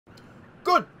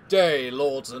Good day,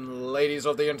 lords and ladies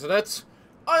of the internet.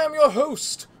 I am your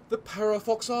host, the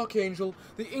Parafox Archangel,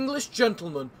 the English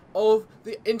gentleman of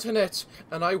the internet,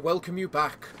 and I welcome you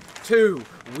back to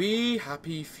We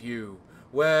Happy Few,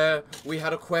 where we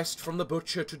had a quest from the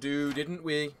butcher to do, didn't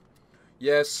we?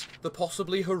 Yes, the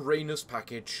possibly horrendous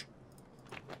package.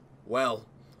 Well,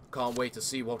 can't wait to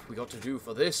see what we got to do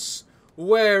for this.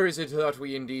 Where is it that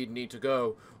we indeed need to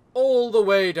go? All the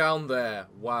way down there.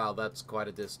 Wow, that's quite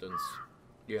a distance.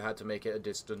 You had to make it a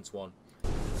distance one.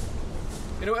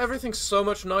 You know, everything's so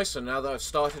much nicer now that I've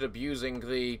started abusing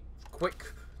the quick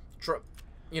travel.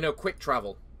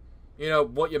 You know,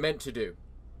 what you're meant to do.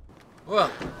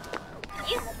 Well,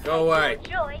 go away.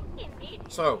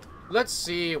 So, let's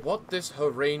see what this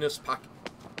horrendous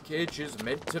package is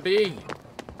meant to be.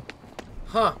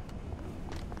 Huh.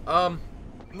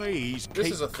 Please this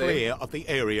keep is a clear thing. of the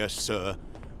area, sir.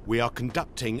 We are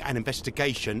conducting an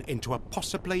investigation into a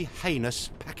possibly heinous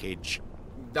package.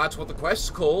 That's what the quest's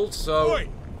called, so... Oi!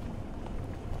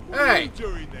 What Hey! are you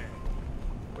doing there?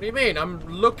 What do you mean? I'm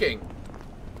looking.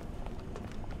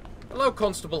 Hello,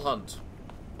 Constable Hunt.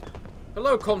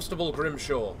 Hello, Constable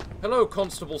Grimshaw. Hello,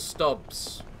 Constable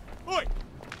Stubbs. Oi!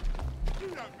 You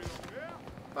don't belong there.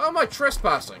 How am I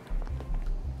trespassing?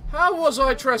 How was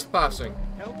I trespassing?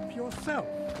 Help yourself.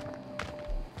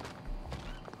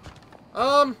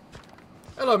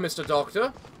 Hello, Mr.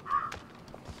 Doctor.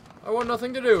 I want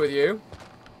nothing to do with you.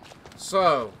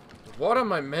 So, what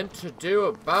am I meant to do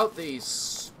about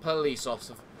these police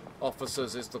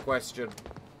officers is the question.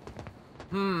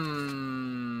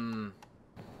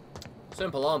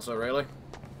 Simple answer, really.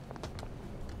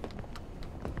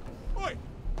 Oi!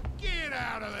 Get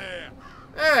out of there!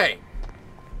 Hey!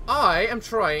 I am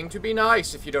trying to be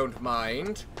nice, if you don't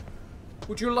mind.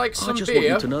 Would you like some beer? I just want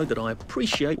you to know that I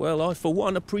appreciate... Well, I, for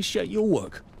one, appreciate your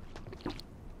work.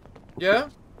 Yeah?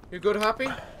 You good, happy?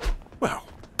 Well,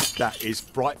 that is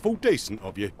frightful decent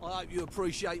of you. I hope you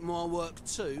appreciate my work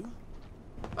too.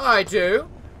 I do.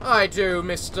 I do,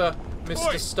 Mr.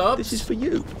 Oi. Stubbs. This is for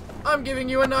you. I'm giving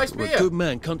you a nice You're beer. a good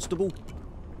man, Constable.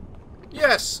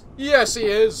 Yes. Yes, he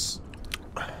is.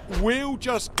 We'll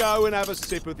just go and have a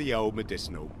sip of the old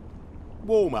medicinal.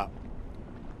 Warm up.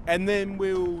 And then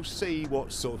we'll see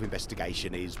what sort of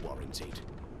investigation is warranted.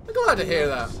 I'm glad to hear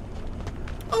that.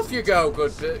 Off you go,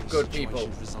 good people.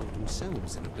 Situations resolve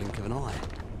themselves in a blink of an eye.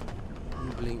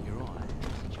 You blink your eye, the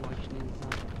situation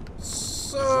is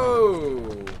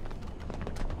So...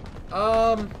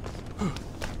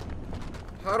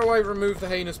 How do I remove the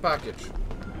heinous package?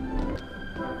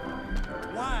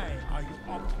 Why are you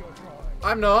off your drive?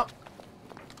 I'm not.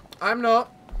 I'm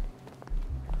not.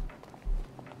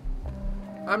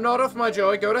 I'm not off my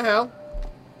joy. Go to hell.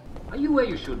 Are you where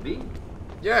you should be?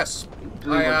 Yes.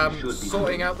 Doing I what you am should be sorting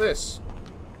doing. out this.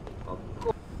 Of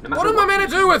course. No What matter am I meant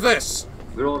to do with this?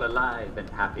 We're all alive and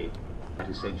happy. That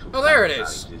essential Oh, there fact it of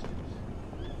our is. existence.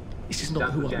 This is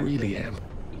not who I really am.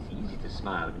 It's easy to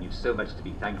smile when you've so much to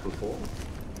be thankful for.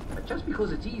 But just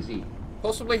because it's easy,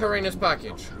 Possibly horrendous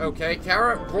package. Okay,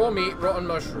 carrot, raw meat, rotten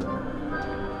mushroom.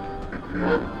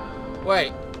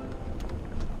 Wait.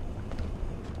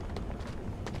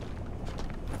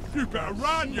 You better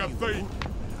run, you thief!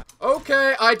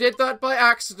 Okay, I did that by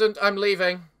accident. I'm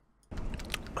leaving.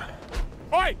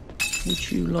 Oi!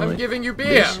 Would you like... I'm giving you beer.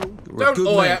 this? You're a Don't good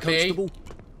oi man, at me. Constable.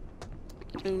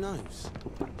 Who knows?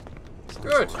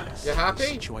 Good. You happy? You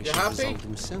Situations happy? resolve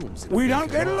themselves in a We blink don't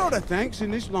of get a an lot eye. of thanks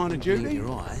in this line of Blink duty. your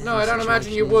eye, No, I the don't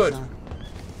imagine you situation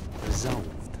would. is,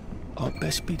 resolved. I'd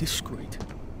best be discreet.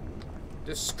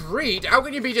 Discreet? How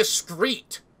can you be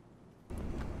discreet?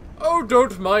 Oh,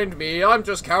 don't mind me. I'm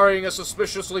just carrying a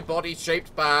suspiciously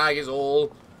body-shaped bag is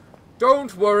all.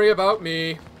 Don't worry about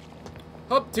me.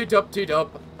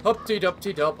 Humpty-dumpty-dup.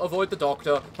 Humpty-dumpty-dup. Avoid the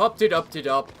doctor.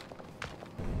 Humpty-dumpty-dup.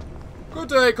 Good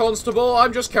day, Constable.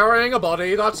 I'm just carrying a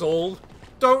body, that's all.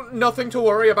 Nothing to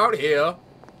worry about here.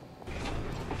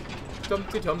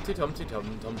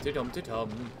 Dumpty-dumpty-dumpty-dum. Dumpty-dumpty-dum.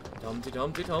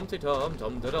 Dumpty-dumpty-dumpty-dum.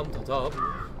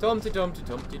 Dum-da-dum-da-dum.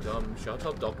 Dumpty-dumpty-dumpty-dum. Shut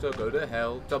up, doctor, go to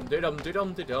hell.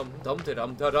 Dum-de-dum-de-dum-de-dum.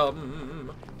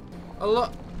 Dum-de-dum-da-dum.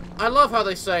 I love how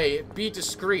they say, be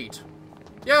discreet.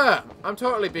 Yeah, I'm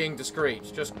totally being discreet.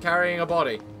 Just carrying a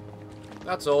body.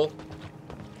 That's all.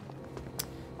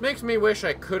 Makes me wish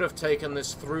I could have taken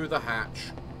this through the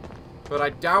hatch. But I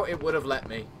doubt it would have let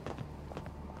me.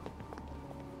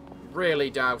 Really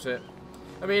doubt it.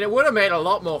 I mean, it would have made a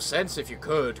lot more sense if you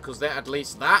could, because at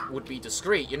least that would be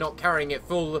discreet. You're not carrying it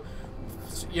full...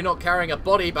 You're not carrying a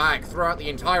body bag throughout the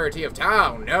entirety of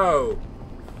town, no.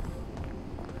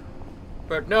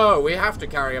 But no, we have to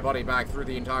carry a body bag through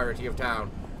the entirety of town,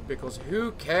 because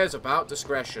who cares about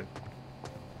discretion?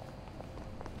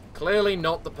 Clearly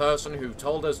not the person who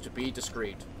told us to be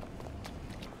discreet.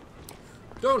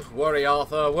 Don't worry,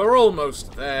 Arthur. We're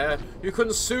almost there. You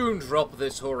can soon drop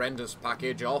this horrendous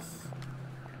package off.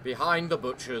 Behind the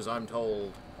butchers, I'm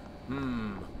told.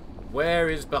 Where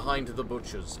is behind the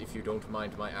butchers, if you don't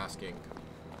mind my asking?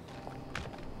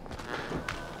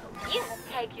 You will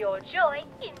take your joy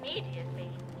immediately.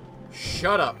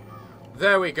 Shut up.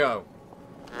 There we go.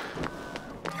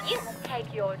 You will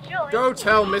take your joy. Go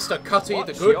tell Mr. Cutty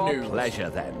the good news. Pleasure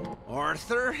then.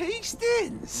 Arthur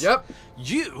Hastings. Yep.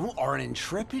 You are an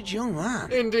intrepid young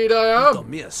man. Indeed I You've am. done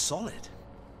me a solid.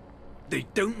 They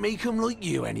don't make 'em like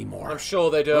you anymore. I'm sure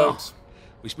they don't. Well,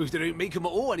 we suppose they don't make 'em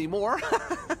at all anymore.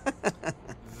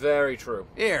 Very true.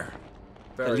 Here.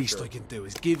 Very the least true. I can do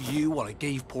is give you what I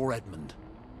gave poor Edmund.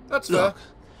 That's fair. Look,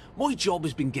 my job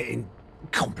has been getting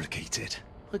complicated.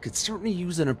 I could certainly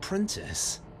use an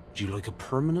apprentice. Would you like a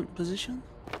permanent position?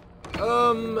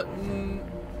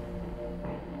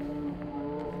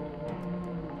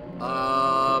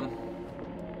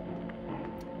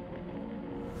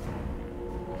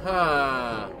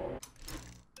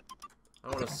 I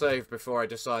want to save before I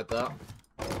decide that.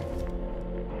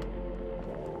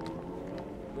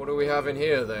 What do we have in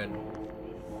here, then?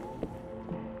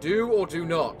 Do or do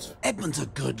not? Edmund's a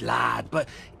good lad, but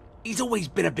he's always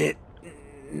been a bit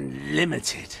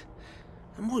limited.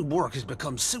 And my work has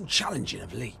become so challenging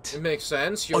of late. It makes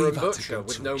sense. You're a I've had to butcher go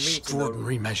with to no meat.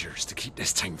 extraordinary measures to keep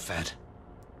this town fed.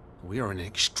 We are in an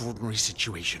extraordinary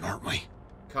situation, aren't we?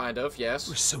 Kind of, yes.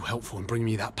 You were so helpful in bringing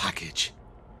me that package.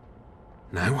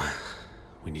 Now,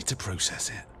 we need to process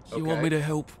it. You want me to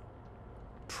help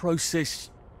process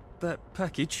that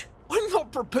package? I'm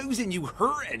not proposing you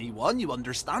hurt anyone, you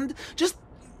understand? Just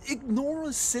ignore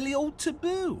a silly old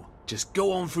taboo. Just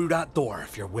go on through that door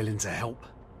if you're willing to help.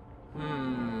 I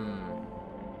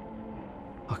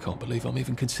can't believe I'm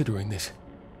even considering this.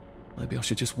 Maybe I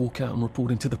should just walk out and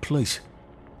report him to the police.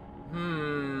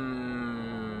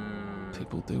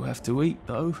 People do have to eat,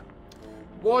 though.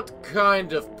 What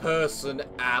kind of person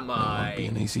am That won't be I?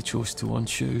 an easy choice to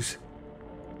unchoose.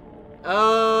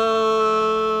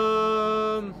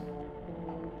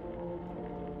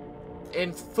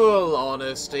 In full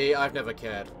honesty, I've never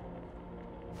cared.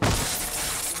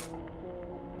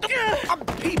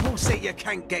 People say you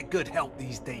can't get good help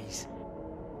these days.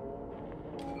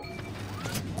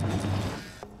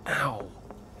 Ow.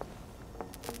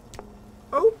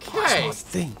 Okay. Nice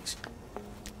things.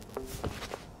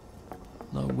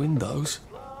 No windows.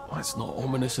 That's not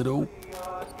ominous at all.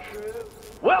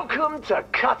 Welcome to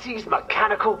Cutty's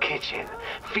Mechanical Kitchen,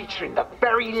 featuring the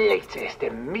very latest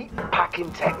in meat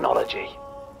packing technology.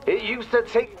 It used to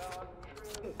take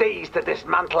days to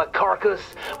dismantle a carcass.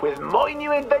 With my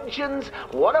new inventions,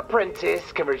 one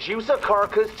apprentice can reduce a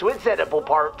carcass to its edible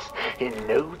parts in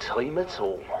no time at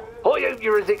all. I hope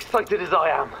you're as excited as I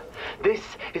am. This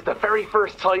is the very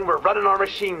first time we're running our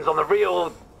machines on the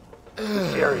real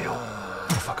material.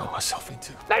 What have I got myself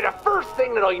into? Now, the first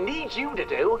thing that I need you to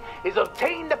do is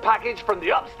obtain the package from the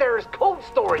upstairs cold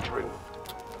storage room.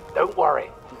 Don't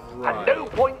worry. At no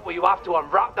point will you have to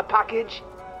unwrap the package.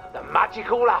 The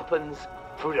magic all happens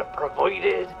through the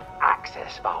provided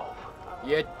access valve.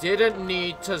 You didn't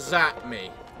need to zap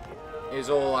me, is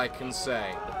all I can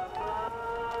say.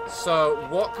 So,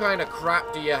 what kind of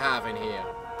crap do you have in here?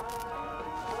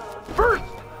 First,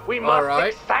 we must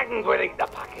Alright. exsanguinate the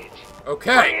package. Bring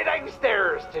Okay. it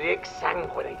downstairs to the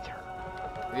exsanguinator.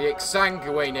 The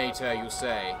exsanguinator, you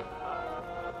say?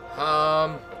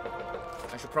 I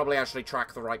should probably actually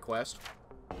track the right quest.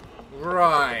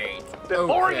 Right.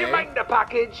 Before okay. you make the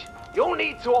package, you'll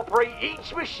need to operate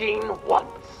each machine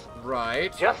once,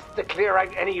 Right. just to clear out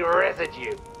any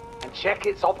residue and check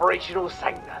its operational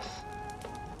soundness.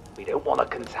 We don't want to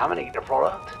contaminate the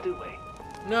product, do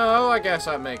we? No, I guess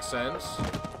that makes sense.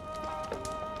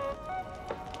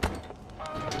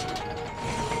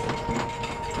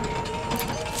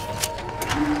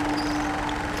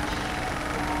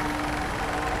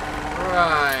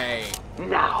 Right.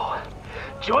 Now,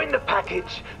 join the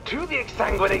package to the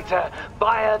exsanguinator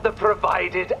via the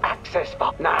provided access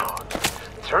valve. Now,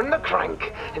 turn the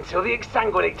crank until the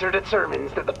exsanguinator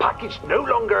determines that the package no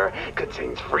longer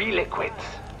contains free liquids.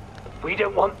 We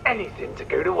don't want anything to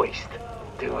go to waste,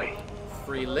 do we?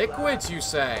 Free liquids, you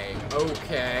say?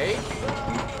 Okay.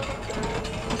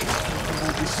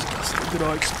 More disgusting than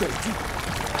I expected.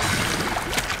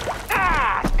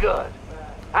 Ah, good.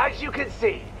 As you can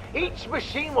see, each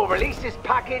machine will release its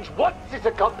package once it's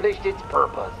accomplished its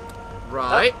purpose.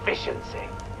 Right. Efficiency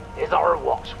is our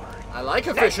watchword. I like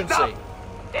Next efficiency.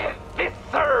 up,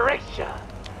 evisceration.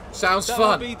 Sounds That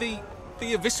fun. would be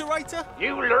the eviscerator?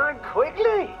 You learn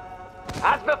quickly.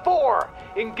 As before,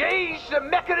 engage the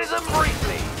mechanism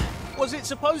briefly. Was it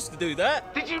supposed to do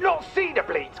that? Did you not see the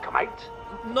blades come out?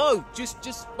 No, just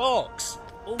sparks.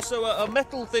 Also, a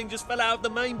metal thing just fell out of the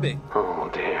main bit. Oh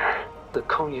dear. The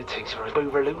commutator is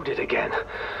overloaded again.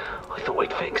 I thought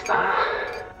we'd fix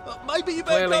that. Maybe you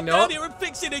better Clearly come not. down here and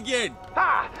fix it again.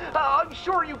 I'm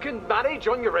sure you can manage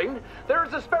on your own.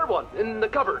 There's a spare one in the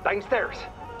cupboard downstairs.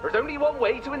 There's only one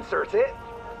way to insert it.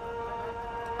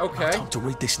 Okay. Time to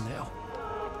read this now.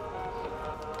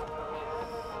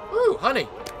 Ooh, honey.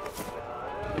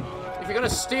 If you're gonna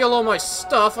steal all my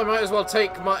stuff, I might as well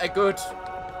take a good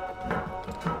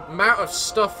amount of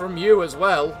stuff from you as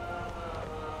well.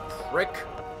 Prick.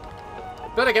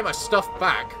 Better get my stuff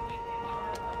back.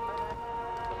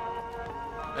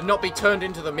 And not be turned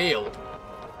into the meal.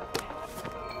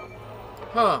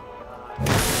 Huh.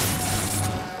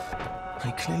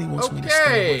 He clearly wants me to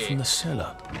stay away from the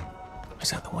cellar.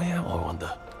 Is that the way out, I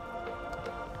wonder?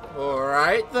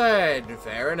 Alright then,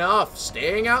 fair enough.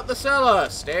 Staying out the cellar,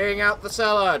 staying out the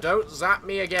cellar. Don't zap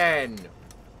me again.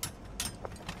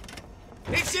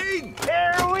 It's in!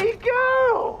 There we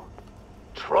go!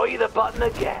 Try the button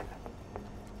again.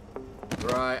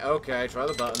 Right, okay, try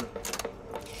the button.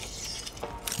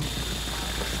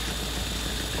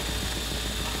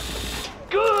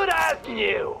 Good as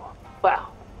new.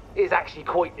 Well, it's actually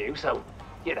quite new, so,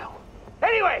 you know.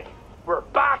 Anyway, we're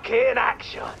back in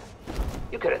action.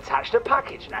 You can attach the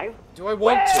package now. Do I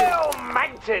want to? Well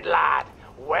mounted, lad.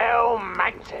 Well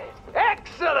mounted.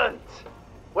 Excellent.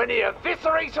 When the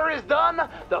eviscerator is done,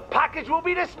 the package will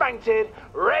be dismounted,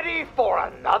 ready for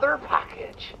another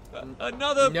package.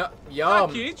 Another yum.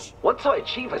 package? Once I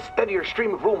achieve a steadier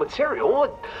stream of raw material, I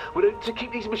would hope to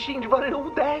keep these machines running all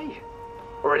day.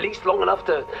 Or at least long enough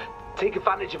to take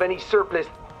advantage of any surplus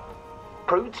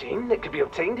protein that could be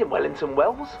obtained in Wellington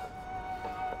Wells.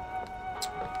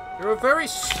 You're a very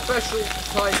special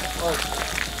type of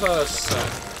person.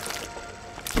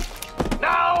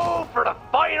 Now for the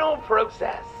final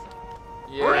process.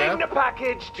 Yeah. Bring the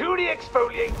package to the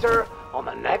exfoliator on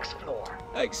the next floor.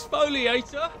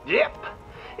 Exfoliator? Yep.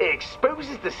 It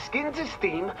exposes the skin to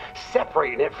steam,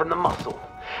 separating it from the muscle.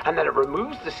 And then it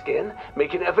removes the skin,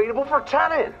 making it available for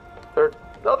tanning. Or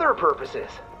other purposes.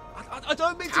 I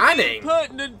don't mean to be Tanning?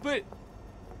 impertinent, but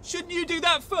shouldn't you do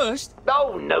that first?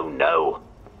 Oh, no.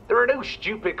 There are no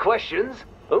stupid questions,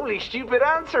 only stupid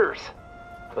answers.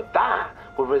 But that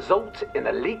will result in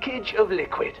a leakage of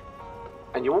liquid.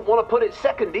 And you won't want to put it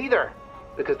second either,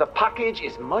 because the package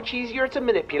is much easier to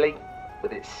manipulate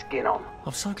with its skin on.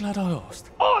 I'm so glad I asked.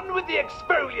 On with the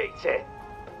exfoliator!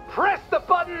 Press the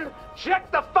button,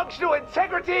 check the functional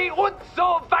integrity, und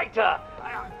so weiter.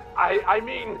 I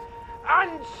mean,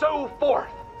 and so forth.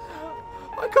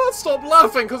 I can't stop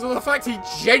laughing because of the fact he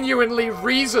genuinely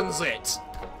reasons it.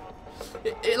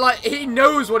 Like, he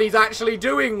knows what he's actually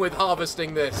doing with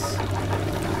harvesting this.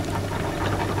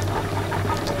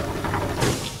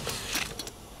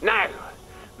 Now,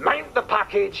 mount the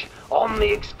package on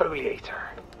the exfoliator.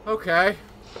 Okay.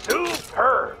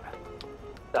 Superb!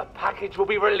 The package will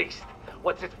be released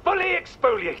once it's fully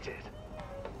exfoliated.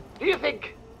 Do you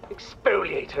think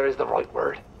exfoliator is the right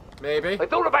word? Maybe. I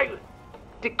thought about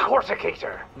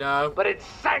decorticator. No. But it's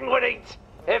sanguinate,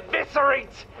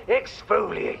 eviscerate,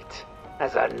 exfoliate.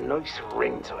 Has a nice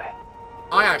ring to it.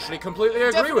 I actually completely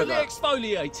agree with that.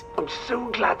 Exfoliate. I'm so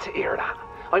glad to hear that.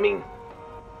 I mean,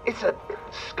 it's a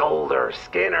Scolder,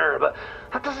 Skinner, but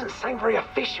that doesn't sound very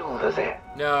official, does it?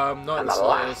 No, not in And the the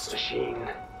last slightest. machine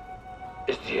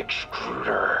is the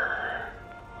extruder.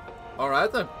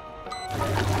 Alright then.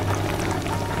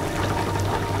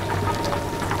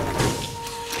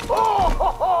 Oh, ho,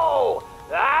 ho!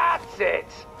 That's it!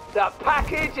 The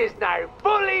package is now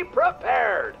fully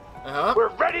prepared. Uh-huh. We're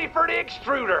ready for the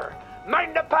extruder.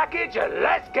 Mount the package and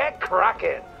let's get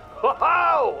cracking. Ho,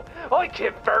 ho! I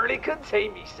can barely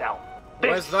contain myself.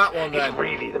 Where's that one, then? It's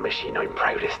really the machine I'm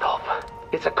proudest of.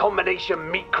 It's a combination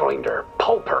meat grinder,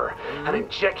 pulper, and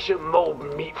injection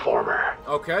mold meat former.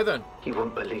 Okay then. You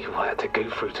wouldn't believe what I had to go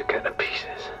through to get the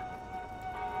pieces.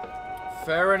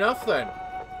 Fair enough then.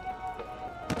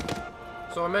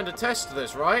 So I'm meant to test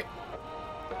this, right?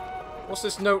 What's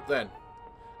this note then?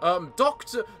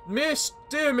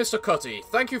 Dear Mr. Cutty,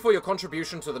 thank you for your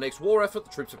contribution to the next war effort.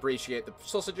 The troops appreciate the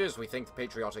sausages. We think the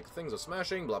patriotic things are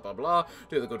smashing, blah, blah, blah.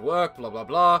 Do the good work, blah, blah,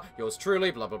 blah. Yours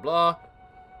truly, blah, blah, blah.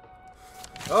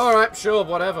 Alright, sure,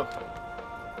 whatever.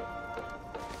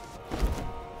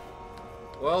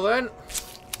 Well then.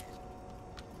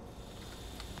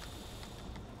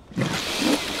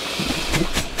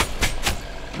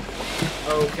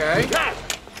 Okay. Now,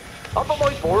 up on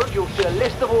my board you'll see a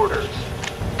list of orders.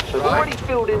 We've already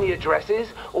filled in the addresses.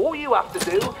 All you have to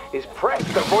do is press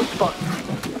the right button.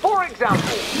 For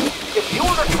example, if the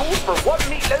order calls for 1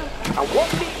 meatloaf and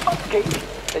 1 meat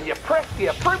cupcake, then you press the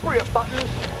appropriate buttons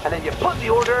and then you put the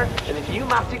order in a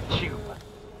pneumatic tube.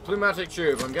 Pneumatic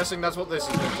tube. I'm guessing that's what this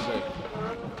is meant to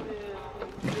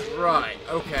be. Right,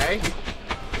 okay.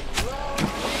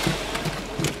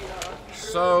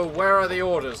 So, where are the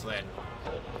orders then?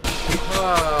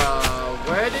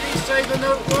 Where did he say the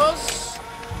note was?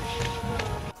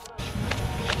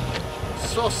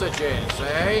 Sausages,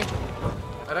 eh?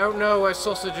 I don't know where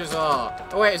sausages are.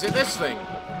 Oh wait, is it this thing?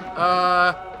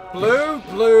 Blue,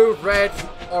 blue, red,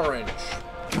 orange.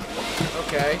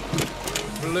 Okay.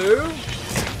 Blue.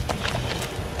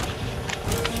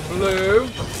 Blue.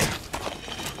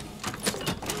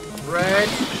 Red.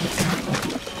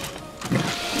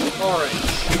 Orange.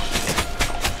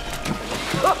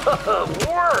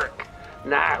 Work!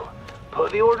 Now,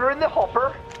 put the order in the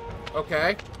hopper.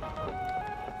 Okay.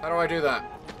 How do I do that?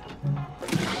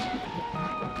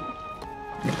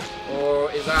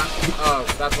 Or is that... Oh,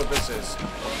 that's what this is.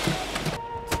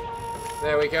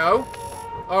 There we go.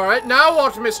 Alright, now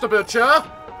what, Mr. Butcher?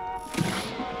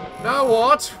 Now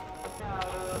what?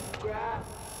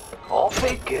 Off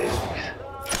it goes.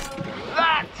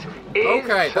 That is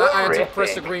okay, terrific. that I had to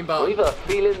press the green button. We've a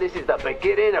feeling this is the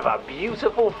beginning of a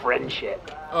beautiful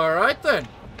friendship. Alright then.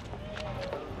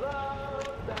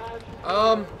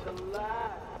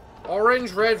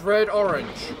 Orange, red, red,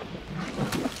 orange.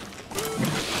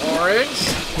 Orange.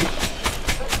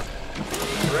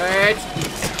 Red.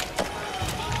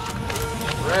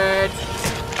 Red.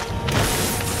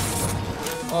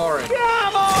 Orange.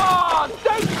 Come on!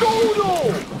 Stay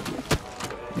total!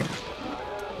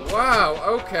 Wow,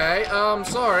 okay,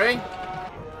 sorry.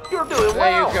 You're doing well.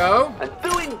 There you go. And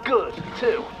doing good,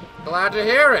 too. Glad to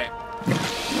hear it.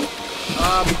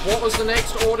 What was the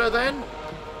next order then?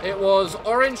 It was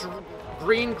orange,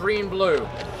 green, green, blue.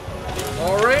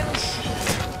 Orange.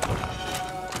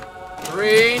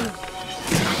 Green.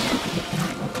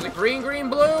 Was it green, green,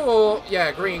 blue, or...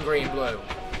 Yeah, green, green, blue.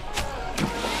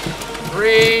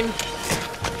 Green.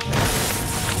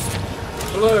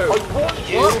 Blue. I want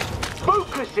you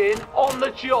focusing on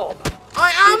the job.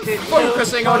 I am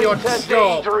focusing on your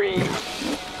job. Daydream.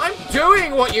 I'm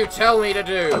doing what you tell me to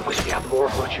do. I wish we had more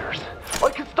butchers. I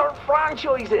could start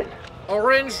franchising.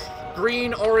 Orange,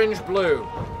 green, orange, blue.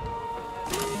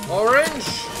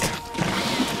 Orange.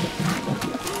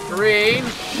 Green.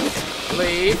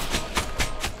 Leave.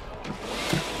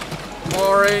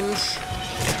 Orange.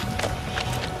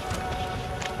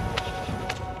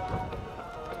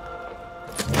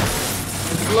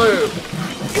 Blue.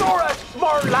 You're a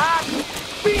smart lad.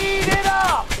 Speed it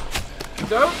up.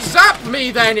 Don't zap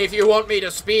me then if you want me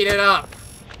to speed it up.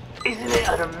 Isn't it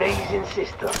an amazing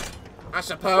system? I I'm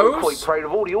suppose. quite proud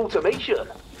of all the automation.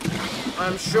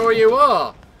 I'm sure you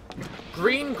are.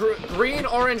 Green, green,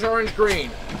 orange, orange,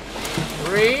 green.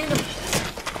 Green.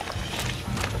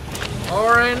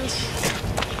 Orange.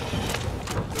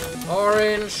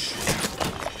 Orange.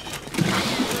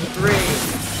 Green.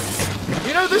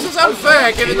 You know, this is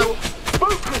unfair given the...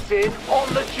 Focusing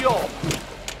on the job.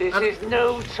 This is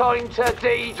no time to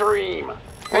daydream.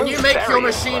 Can you make your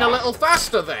machine a little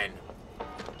faster then?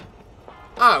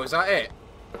 Oh, is that it?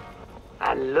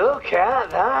 And look at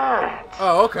that.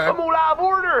 Oh, okay. I'm all out of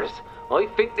orders. I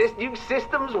think this new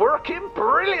system's working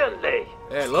brilliantly.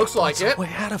 It looks like it.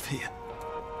 Way out of here.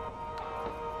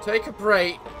 Take a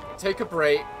break. Take a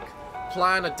break.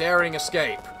 Plan a daring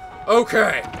escape.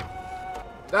 Okay.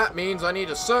 That means I need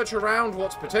to search around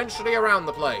what's potentially around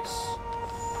the place.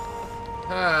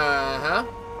 Uh-huh.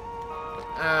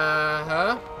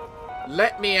 Uh-huh.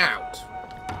 Let me out.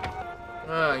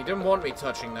 He didn't want me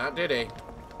touching that, did he?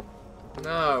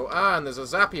 No. And there's a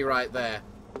zappy right there.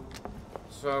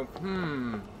 So,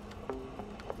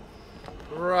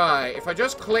 Right. If I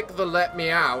just click the let me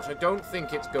out, I don't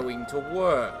think it's going to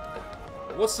work.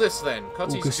 What's this then?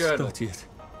 Cutty's August journal. 30th.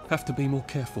 Have to be more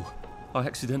careful. I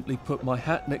accidentally put my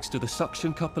hat next to the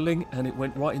suction coupling and it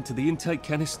went right into the intake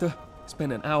canister.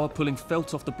 Spent an hour pulling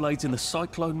felt off the blades in the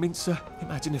cyclone mincer.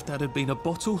 Imagine if that had been a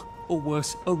bottle, or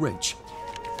worse, a wrench.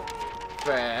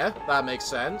 Fair. That makes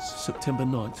sense. September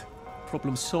 9th.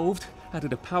 Problem solved.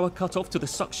 Added a power cut-off to the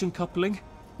suction coupling.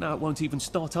 Now it won't even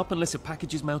start up unless a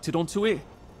package is mounted onto it.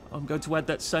 I'm going to add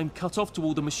that same cut-off to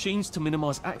all the machines to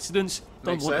minimise accidents.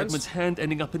 Don't Makes want sense. Edmund's hand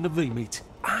ending up in the V-meat.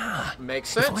 Ah!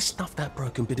 Makes If I sense. stuff that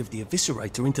broken bit of the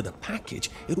eviscerator into the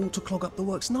package, it ought to clog up the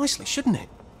works nicely, shouldn't it?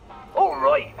 All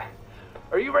right.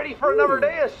 Are you ready for another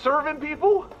day of serving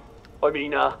people? I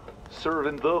mean,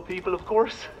 serving the people, of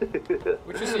course.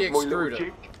 Which is the My little extruder?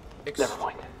 cheek. Never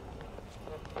mind.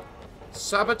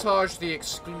 Sabotage the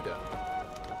excluder.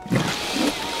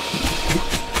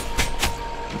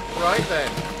 Right then.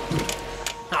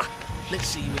 Ha! Let's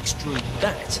see you extrude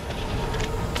that.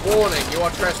 Warning, you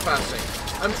are trespassing.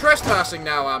 I'm trespassing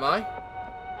now, am I?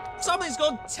 Something's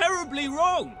gone terribly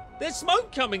wrong. There's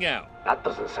smoke coming out. That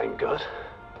doesn't sound good.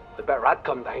 The better I'd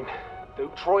come down.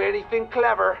 Don't try anything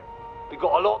clever. We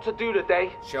got a lot to do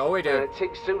today. Sure we And do. it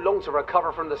takes too long to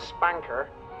recover from the spanker.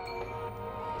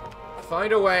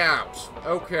 Find a way out.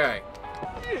 Okay.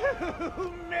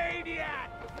 You maniac!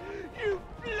 You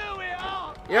blew it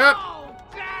up! Yep. Oh,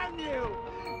 damn you!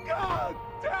 God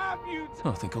damn you!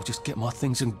 I think I'll just get my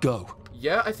things and go.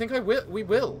 Yeah, I think I will. We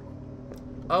will.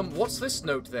 What's this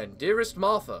note then? Dearest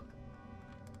Martha.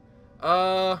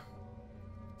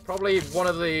 Probably one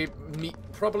of the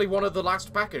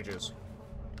last packages.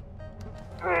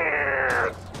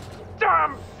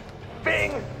 Damn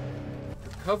thing!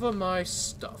 Recover my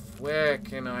stuff. Where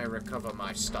can I recover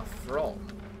my stuff from?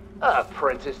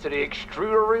 Apprentice to the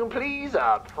extruder room, please.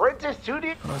 Apprentice to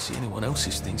the... I don't see anyone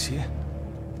else's things here.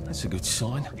 That's a good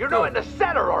sign. You're not in the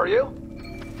cellar, are you?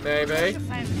 Maybe.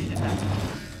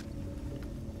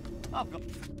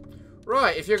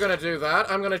 Right, if you're gonna do that,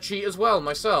 I'm gonna cheat as well,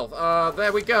 myself.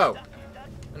 There we go.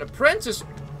 An apprentice...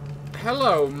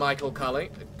 Hello, Michael Culling.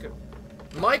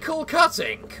 Michael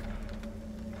Cutting!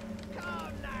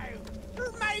 Come now!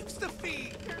 Who makes the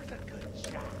feed? Here's a good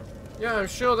shot. Yeah, I'm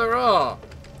sure there are.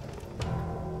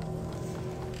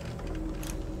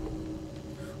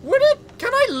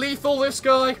 Can I lethal this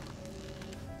guy?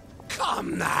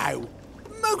 Come now!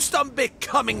 Most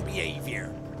unbecoming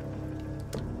behaviour.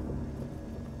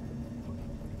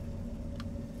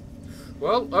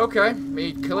 Well, okay.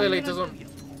 He clearly doesn't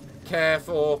care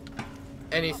for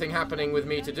anything happening with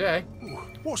me today.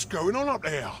 What's going on up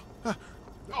there? I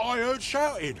heard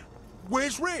shouting.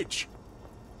 Where's Rich?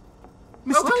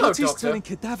 Mr. hello, Cutty's Doctor. turning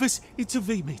cadavers into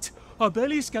V-meat. I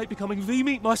barely escaped becoming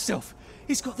V-meat myself.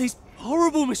 He's got these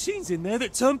horrible machines in there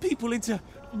that turn people into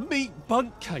meat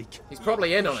bunt cake. He's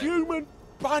probably in on it. Human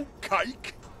bunt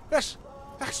cake? That's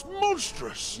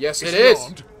monstrous. Yes, Is it he is.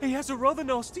 armed? He has a rather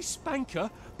nasty spanker,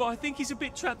 but I think he's a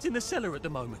bit trapped in the cellar at the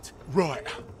moment. Right.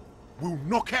 We'll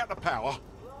knock out the power.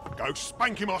 Go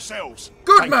spank him ourselves.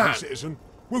 Good Thank man. you, citizen.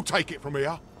 We'll take it from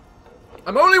here.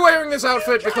 I'm only wearing this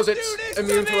outfit because can't it's do this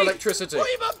immune to to me. electricity. I'm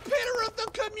a pillar of the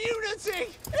community.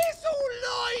 It's all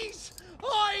lies.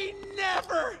 I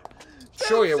never.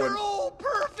 Sure you Those wouldn't. are all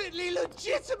perfectly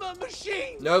legitimate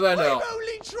machines. No, they're not. I'm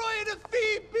only trying to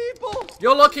feed people.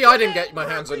 You're lucky I didn't get my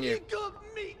hands on you. Good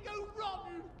meat go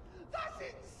rotten. That's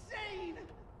insane.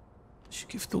 Should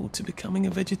give thought to becoming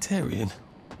a vegetarian.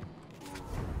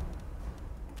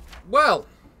 Well,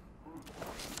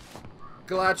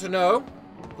 glad to know.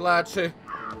 Glad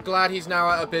he's now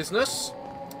out of business.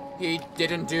 He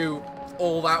didn't do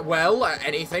all that well at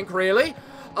anything, really.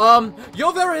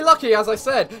 You're very lucky, as I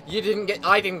said.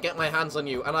 I didn't get my hands on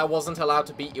you, and I wasn't allowed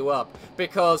to beat you up.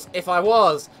 Because if I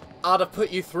was, I'd have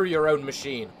put you through your own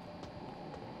machine.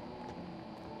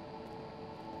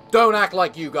 Don't act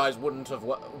like you guys wouldn't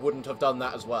have done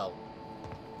that as well.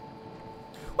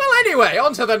 Well, anyway,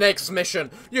 on to the next mission.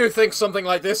 You think something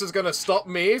like this is gonna stop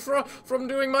me from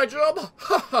doing my job?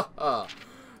 Ha ha ha.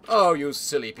 Oh, you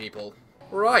silly people.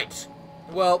 Right.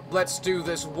 Well, let's do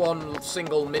this one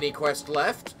single mini-quest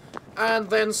left. And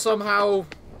then somehow...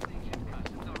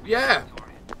 Yeah.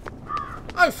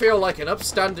 I feel like an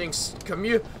upstanding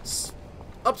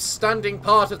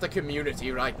part of the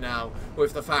community right now,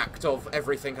 with the fact of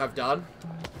everything I've done.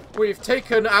 We've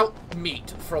taken out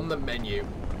meat from the menu.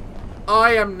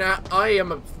 I am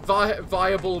a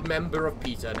viable member of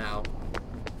PETA now.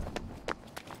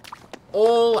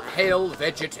 All hail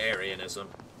vegetarianism.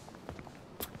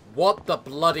 What the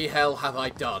bloody hell have I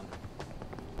done?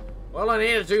 Well, I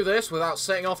need to do this without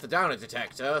setting off the downer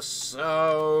detector,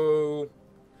 so...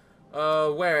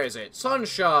 where is it?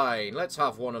 Sunshine! Let's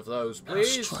have one of those,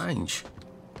 please. That's strange.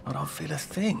 I don't feel a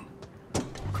thing.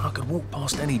 I could walk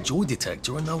past any joy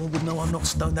detector and no one would know I'm not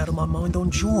stoned out of my mind on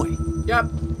joy. Yep.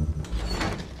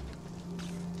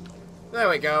 There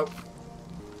we go.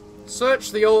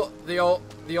 Search the old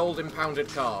impounded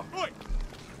car. Oi!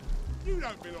 You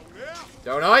don't belong there.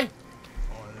 Don't I? I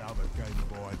love a game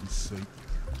of hide and seek.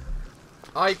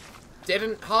 I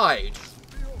didn't hide.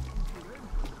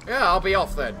 Yeah, I'll be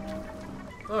off then.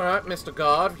 Alright, Mr.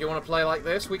 Guard, if you want to play like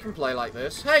this, we can play like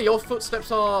this. Hey, your footsteps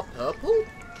are purple?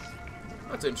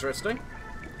 That's interesting.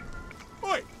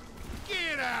 Oi!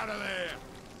 Get out of there!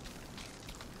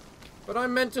 But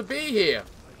I'm meant to be here.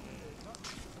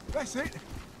 That's it.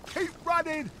 Keep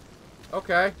running.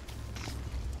 Okay.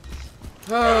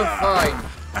 Oh, fine.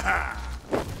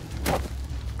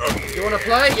 You wanna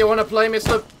play? You wanna play,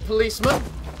 Mr. Policeman?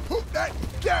 Put that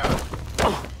down!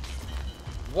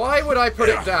 Why would I put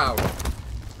it down?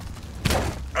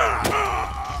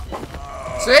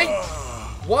 See?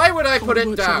 Why would I put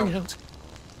it down?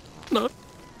 No.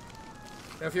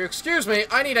 Now, if you excuse me,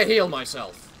 I need to heal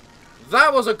myself.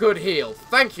 That was a good heal.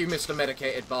 Thank you, Mr.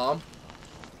 Medicated Balm.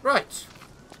 Right.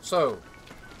 So,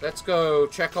 let's go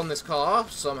check on this car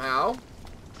somehow.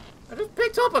 I just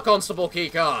picked up a constable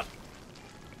keycard.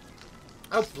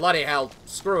 Oh, bloody hell.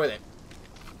 Screw with it.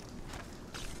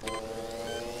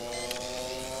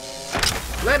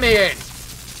 Let me in.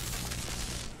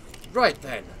 Right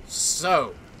then.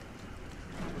 So.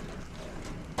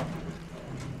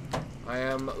 I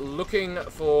am looking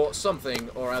for something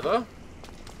or other.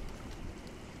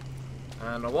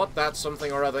 And what that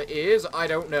something or other is, I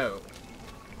don't know.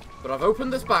 But I've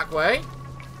opened this back way,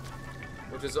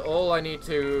 which is all I need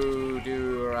to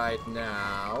do right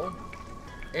now.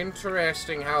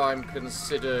 Interesting how I'm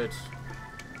considered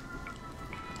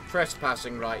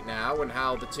trespassing right now, and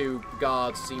how the two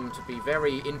guards seem to be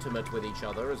very intimate with each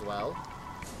other as well.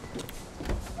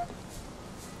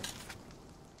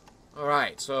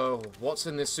 Alright, so what's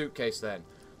in this suitcase then?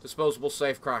 Disposable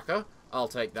safe cracker, I'll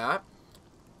take that.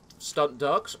 Stunt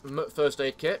ducks, first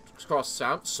aid kit, cross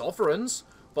sound, sovereigns,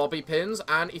 bobby pins,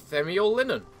 and ethereal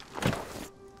linen.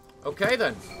 Okay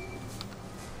then.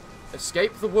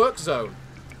 Escape the work zone.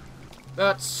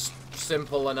 That's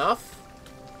simple enough.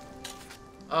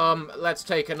 Let's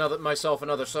take myself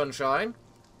another sunshine.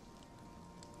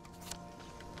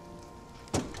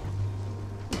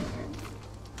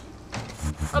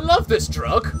 I love this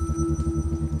drug.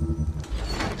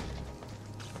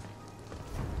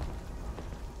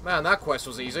 Man, that quest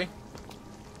was easy.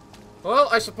 Well,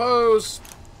 I suppose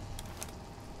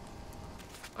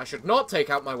I should not take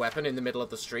out my weapon in the middle of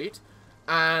the street,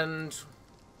 and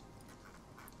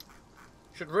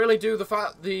should really do the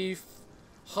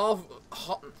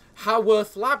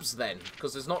Haworth Labs then,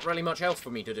 because there's not really much else for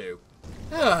me to do.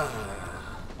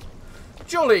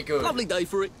 Jolly good. Lovely day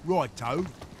for it. Righto.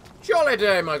 Jolly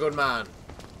day, my good man.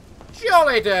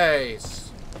 Jolly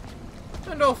days.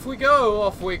 And off we go,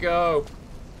 off we go.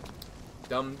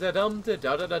 Dum da dum da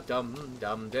da da da dum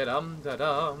dum da dum da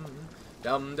dum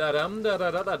dum da dum da da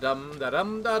da da dum da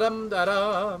dum da dum da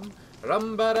dum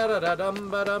rum ba da da da dum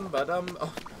ba dum ba dum.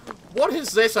 What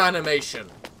is this animation?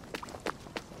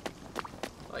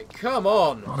 Like, come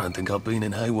on. I don't think I've been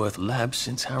in Haworth Labs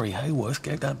since Harry Haworth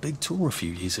gave that big tour a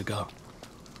few years ago.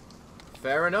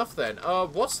 Fair enough then.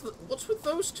 What's with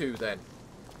those two then?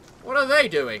 What are they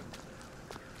doing?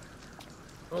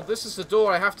 Well, this is the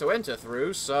door I have to enter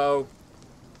through, so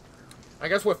I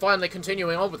guess we're finally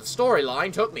continuing on with the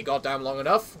storyline. Took me goddamn long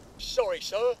enough. Sorry,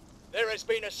 sir. There has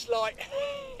been a slight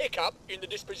hiccup in the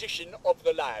disposition of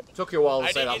the lab. Took you a while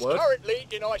to say that And it word. is currently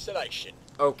in isolation.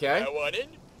 Okay. No one in,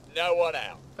 no one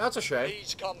out. That's a shame.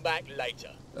 Please come back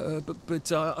later. I'm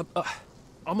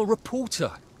a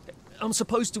reporter. I'm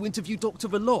supposed to interview Dr.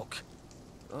 Verloc.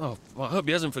 Oh, I hope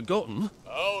he hasn't forgotten.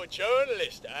 Oh, a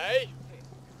journalist, eh?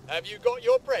 Have you got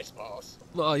your press pass?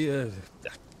 I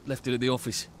left it at the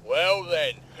office. Well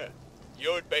then,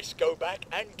 you'd best go back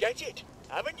and get it,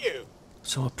 haven't you?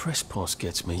 So a press pass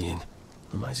gets me in.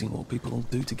 Amazing what people will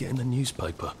do to get in the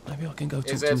newspaper. Maybe I can go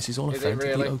talk to Mrs. Oliphant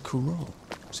at the Eau Courant.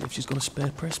 See if she's got a spare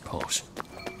press pass.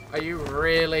 Are you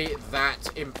really that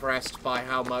impressed by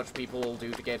how much people will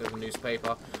do to get in the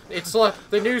newspaper? It's like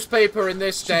the newspaper in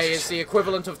this day is the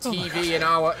equivalent of TV in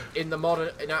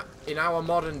our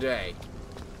modern day.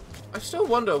 I still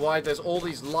wonder why there's all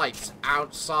these lights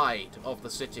outside of the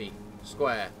city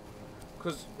square,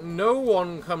 because no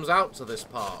one comes out to this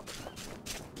part.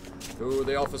 To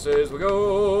the offices we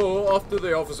go, off to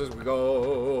the offices we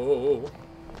go.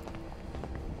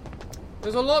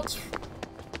 There's a lot.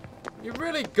 You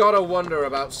really gotta wonder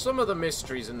about some of the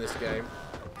mysteries in this game.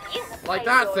 Like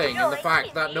that thing, and the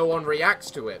fact that no one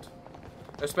reacts to it.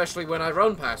 Especially when I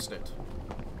run past it.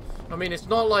 I mean, it's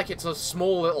not like it's a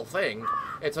small little thing.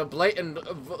 It's a blatant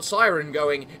siren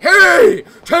going, "Hey!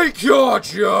 Take your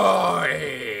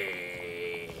joy!"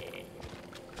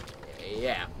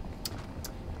 Yeah.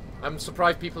 I'm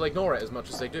surprised people ignore it as much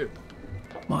as they do.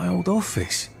 My old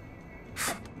office.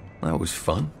 That was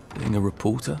fun, being a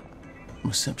reporter.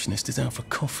 Receptionist is out for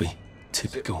coffee.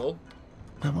 Typical.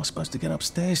 How am I supposed to get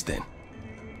upstairs then?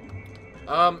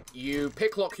 You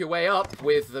picklock your way up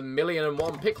with the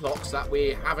 1,000,001 picklocks that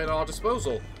we have at our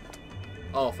disposal.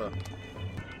 Arthur.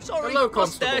 Sorry, Hello,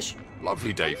 Constable. mustache.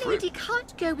 Lovely day for it. Lady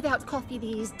can't go without coffee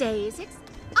these days. It's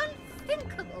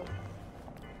unthinkable.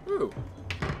 Ooh.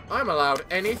 I'm allowed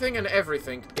anything and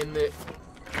everything in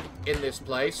this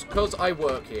place, because I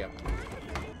work here.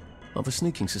 I've a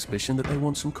sneaking suspicion that they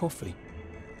want some coffee.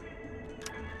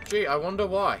 Gee, I wonder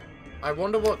why. I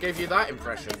wonder what gave you that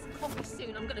impression. Coffee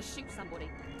soon. I'm gonna shoot somebody.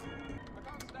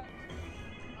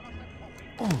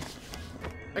 Oh,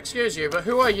 Excuse you, but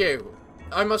who are you?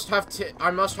 I must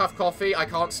have coffee. I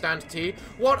can't stand tea.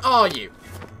 What are you?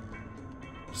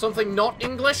 Something not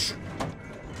English?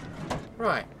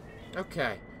 Right.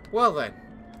 Okay. Well then.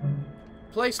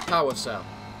 Place power cell.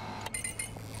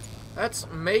 Let's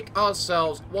make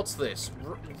ourselves... What's this?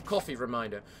 Coffee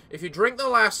reminder. If you drink the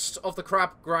last of the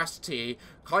crabgrass tea,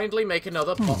 kindly make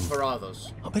another pot for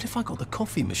others. I bet if I got the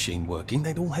coffee machine working,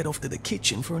 they'd all head off to the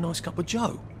kitchen for a nice cup of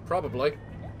joe. Probably.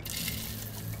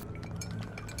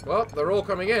 Well, they're all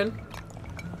coming in.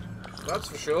 That's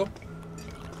for sure.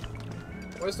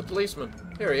 Where's the policeman?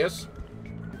 Here he is.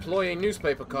 Employee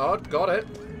newspaper card. Got it.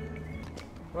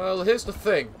 Well, here's the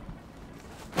thing.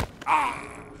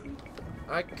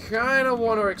 I kind of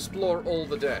want to explore all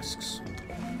the desks.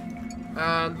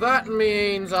 And that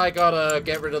means I gotta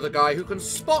get rid of the guy who can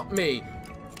spot me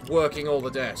working all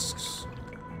the desks.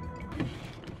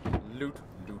 Loot,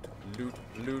 loot, loot,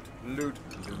 loot, loot,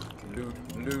 loot,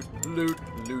 loot, loot,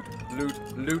 loot,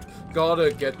 loot, loot.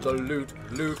 Gotta get the loot,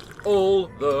 loot, all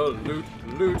the loot,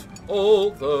 loot,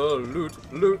 all the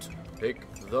loot, loot.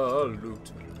 Pick the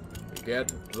loot,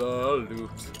 get the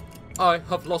loot. I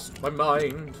have lost my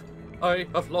mind. I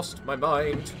have lost my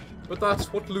mind. But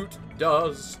that's what loot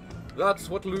does. That's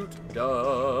what loot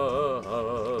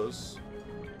does.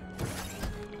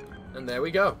 And there we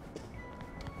go.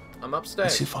 I'm upstairs.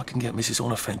 Let's see if I can get Mrs.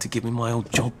 Oliphant to give me my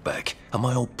old job back and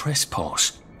my old press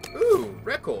pass. Ooh,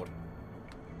 record.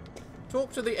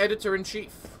 Talk to the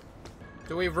editor-in-chief.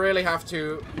 Do we really have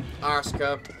to ask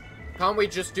her? Can't we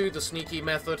just do the sneaky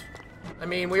method? I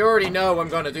mean, we already know I'm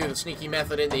going to do the sneaky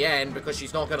method in the end because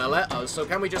she's not going to let us, so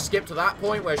can we just skip to that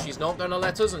point where she's not going to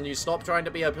let us and you stop trying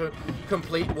to be a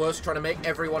complete wuss trying to make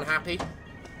everyone happy?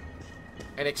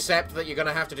 And accept that you're going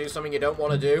to have to do something you don't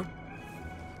want to do?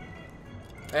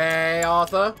 Hey,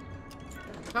 Arthur.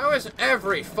 How is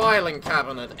every filing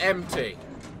cabinet empty?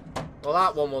 Well,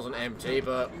 that one wasn't empty,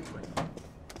 but...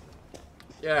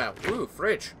 Yeah, ooh,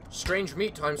 fridge. Strange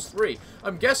meat ×3.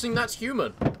 I'm guessing that's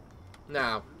human.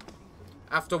 Now,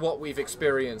 after what we've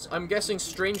experienced, I'm guessing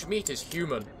strange meat is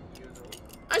human.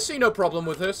 I see no problem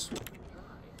with this.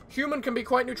 Human can be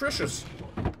quite nutritious.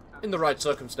 In the right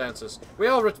circumstances. We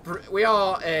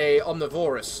are a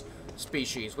omnivorous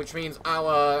species, which means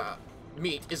our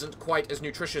meat isn't quite as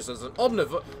nutritious as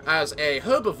as a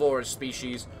herbivorous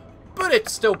species, but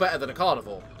it's still better than a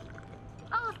carnivore.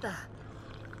 Arthur.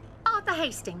 Arthur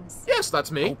Hastings. Yes, that's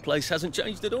me. The whole place hasn't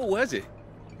changed at all, has it?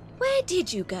 Where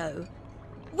did you go?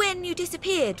 When you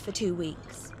disappeared for 2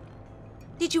 weeks?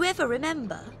 Did you ever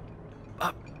remember?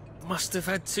 I must have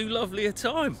had too lovely a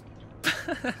time.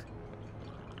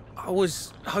 I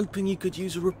was hoping you could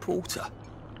use a reporter.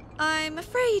 I'm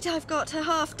afraid I've got a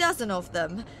half-dozen of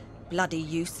them. Bloody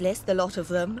useless, the lot of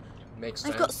them. Makes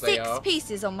sense. I've got 6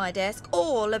 pieces on my desk,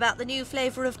 all about the new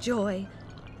flavour of joy.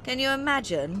 Can you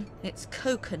imagine? It's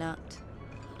coconut.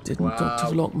 Didn't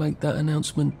Dr. Locke make that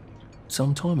announcement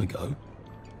some time ago?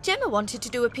 Gemma wanted to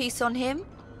do a piece on him.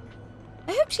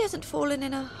 I hope she hasn't fallen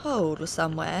in a hole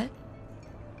somewhere.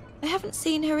 I haven't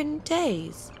seen her in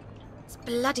days. It's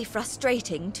bloody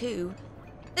frustrating, too.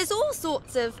 There's all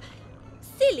sorts of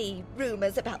silly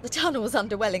rumours about the tunnels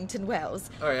under Wellington Wells.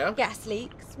 Oh, yeah? Gas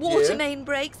leaks, water main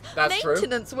breaks, That's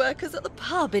maintenance workers at the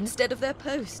pub instead of their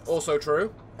posts. Also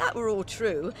true. That were all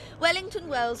true. Wellington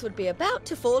Wells would be about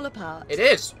to fall apart. It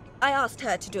is. I asked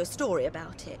her to do a story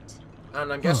about it.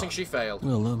 And I'm guessing she failed.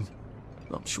 Well,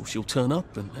 I'm sure she'll turn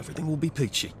up and everything will be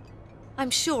peachy. I'm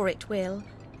sure it will.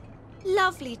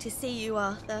 Lovely to see you,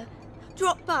 Arthur.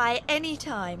 Drop by any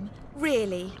time,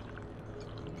 really.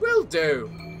 Will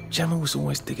do. Gemma was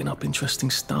always digging up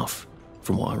interesting stuff,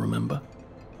 from what I remember.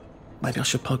 Maybe I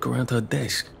should poke around her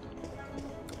desk.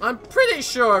 I'm pretty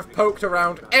sure I've poked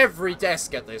around every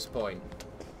desk at this point.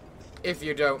 If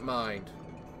you don't mind.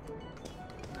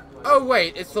 Oh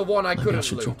wait, it's the one I couldn't Maybe I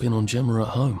should loot. drop in on Gemma at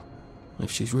home.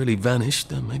 If she's really vanished,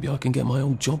 then maybe I can get my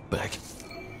old job back.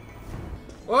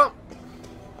 Well,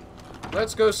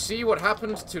 let's go see what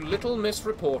happened to Little Miss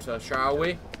Reporter, shall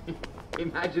we?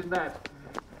 Imagine that.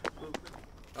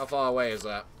 How far away is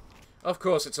that? Of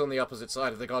course, it's on the opposite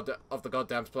side of the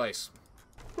goddamn place.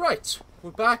 Right,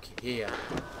 we're back here.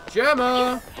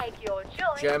 Gemma! Take your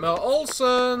joy. Gemma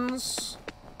Olsen's!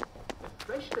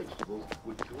 Fresh vegetables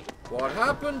would sure. What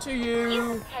happened to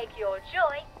you? Take your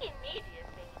joy immediately.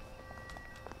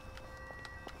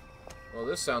 Well,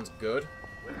 this sounds good.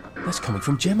 That's coming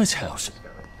from Gemma's house.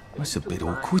 That's a bit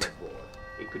awkward.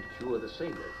 could cure the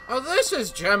sailors. Oh, this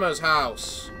is Gemma's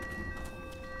house.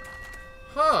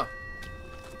 Huh.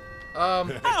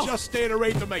 Just stay to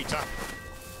read the meter.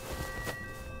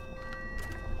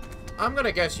 I'm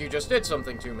gonna guess you just did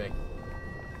something to me.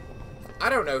 I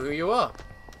don't know who you are.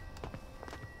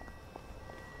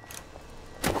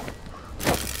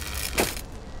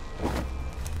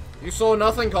 You saw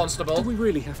nothing, Constable. Do we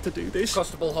really have to do this?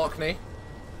 Constable Hockney.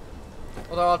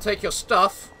 Although I'll take your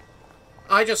stuff.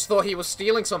 I just thought he was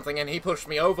stealing something and he pushed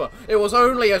me over. It was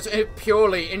only as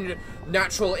purely in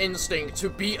natural instinct to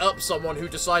beat up someone who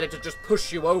decided to just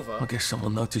push you over. I guess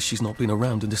someone noticed she's not been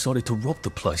around and decided to rob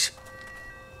the place.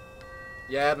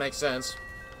 Yeah, it makes sense.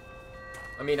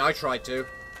 I mean, I tried to.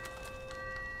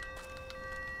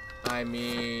 I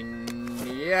mean,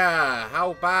 yeah,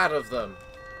 how bad of them.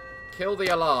 Kill the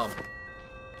alarm.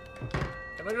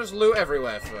 Can I just loot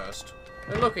everywhere first?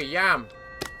 Hey, look, a yam.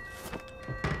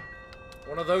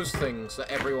 One of those things that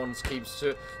everyone seems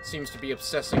to be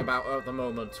obsessing about at the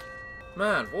moment.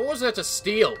 Man, what was there to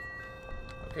steal?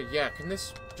 Okay, yeah, can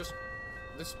this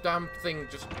damn thing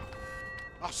just...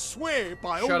 I swear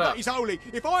by all Shut that up. is holy,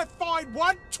 if I find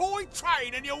one toy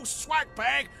train in your swag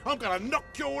bag, I'm gonna knock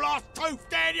your last tooth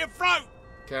down your throat!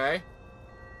 Okay.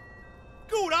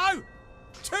 Gordo!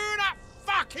 Turn that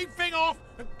fucking thing off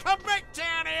and come back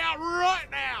down here right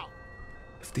now!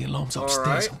 If the alarm's All upstairs,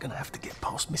 right. I'm going to have to get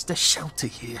past Mr. Shouty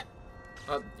here.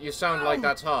 You sound like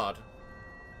that's hard.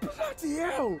 Bloody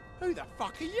hell! Who the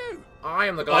fuck are you? I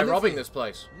am the guy robbing this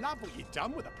place. Love what you've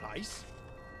done with the place.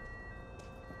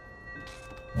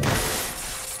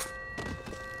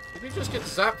 Did you just get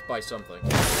zapped by something?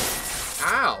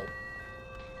 Ow!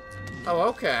 Oh,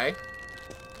 okay.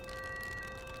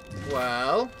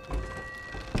 Well...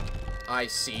 I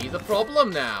see the problem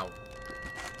now.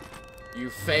 You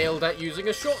failed at using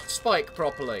a short spike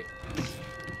properly.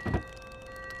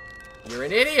 You're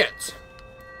an idiot!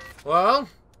 Well,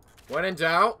 when in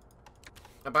doubt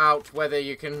about whether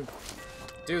you can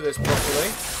do this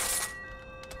properly...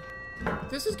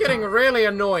 This is getting really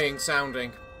annoying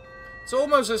sounding. It's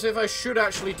almost as if I should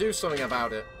actually do something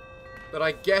about it. But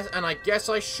I guess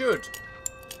I should.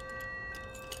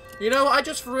 You know, I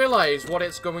just realized what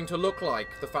it's going to look like,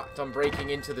 the fact I'm breaking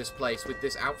into this place with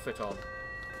this outfit on.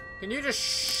 Can you just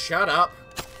shut up?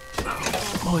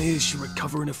 My ears should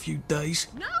recover in a few days.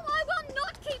 No, I will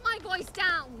not keep my voice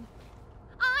down.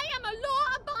 I am a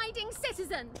law-abiding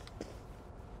citizen.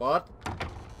 What?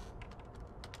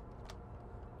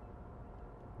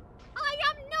 I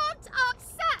am not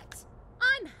upset.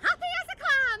 I'm happy as a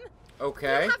clam.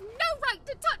 Okay. You have no right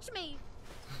to touch me.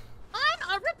 I'm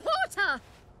a reporter.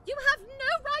 You have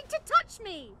no right to touch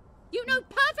me. You know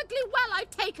perfectly well I've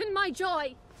taken my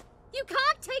joy. You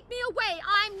can't take me away.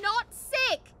 I'm not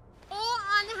sick or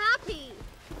unhappy.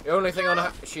 The only thing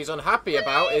she's unhappy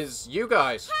about is you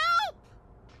guys. Help!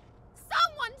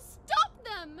 Someone stop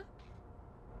them!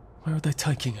 Where are they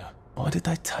taking her? Why did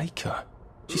they take her?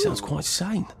 She sounds quite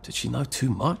sane. Did she know too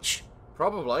much?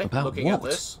 Probably. About Looking at what?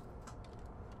 this.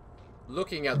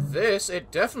 Looking at this,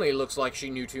 it definitely looks like she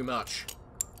knew too much.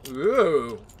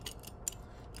 Ooh.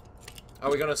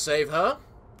 Are we gonna save her?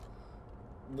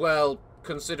 Well,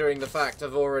 considering the fact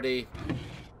I've already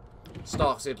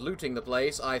started looting the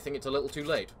place, I think it's a little too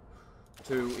late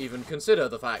to even consider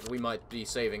the fact we might be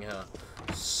saving her.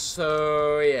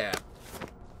 So, yeah.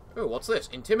 Oh, what's this?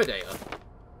 Intimidator.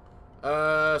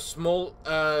 Small,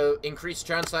 increased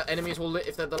chance that enemies will,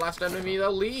 if they're the last enemy,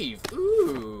 they'll leave.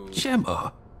 Ooh.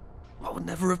 Gemma? I would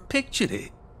never have pictured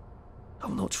it.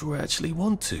 I'm not sure I actually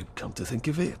want to, come to think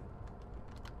of it.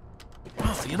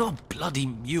 Arthur, you're not a bloody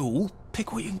mule.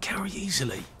 Pick what you can carry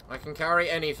easily. I can carry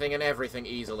anything and everything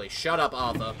easily. Shut up,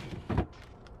 Arthur.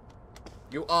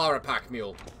 You are a pack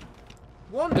mule.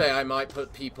 One day I might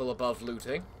put people above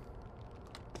looting.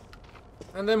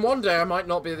 And then one day I might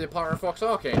not be the Parafox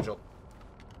Archangel.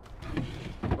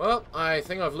 Well, I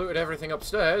think I've looted everything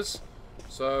upstairs.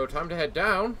 So, time to head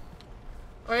down.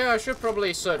 Oh yeah, I should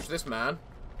probably search this man.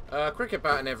 Cricket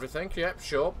bat and everything. Yep,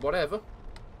 sure, whatever.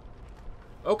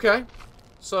 Okay.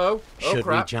 So, oh Should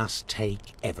crap. we just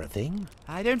take everything?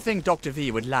 I don't think Dr.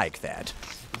 V would like that.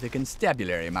 The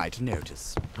constabulary might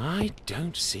notice. I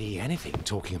don't see anything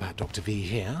talking about Dr. V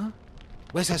here.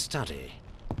 Where's her study?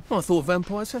 I thought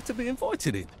vampires had to be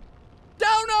invited in.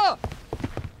 Downer!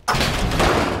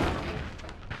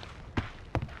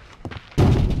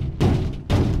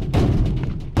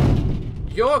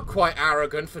 You're quite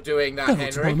arrogant for doing that, Oh,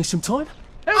 did I Henry. miss some time?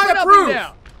 I approve!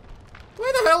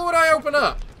 Where the hell would I open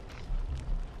up?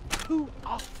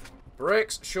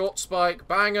 Bricks, short spike,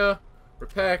 banger,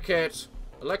 repair kit,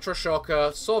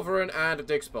 electroshocker, sovereign, and a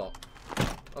dig spot.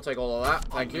 I'll take all of that,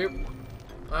 thank you.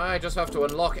 I just have to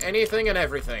unlock anything and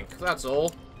everything. That's all.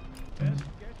 Best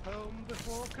get home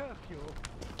before curfew.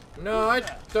 No, I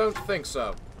don't think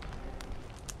so.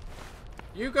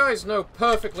 You guys know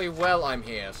perfectly well I'm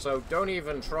here, so don't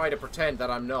even try to pretend that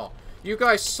I'm not. You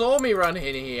guys saw me run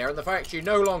in here, and the fact you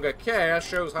no longer care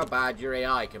shows how bad your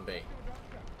AI can be.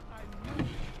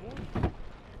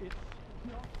 It's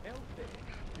not healthy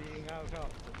being out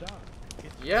after dark.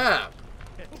 It's Yeah.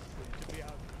 healthy to be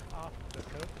out after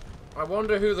curfew. I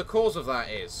wonder who the cause of that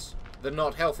is. The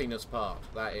not healthiness part,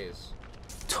 that is.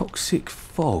 Toxic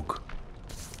fog.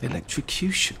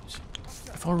 Electrocutions.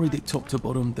 If I read it top to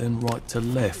bottom, then right to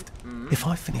left. If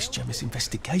I finished Gemma's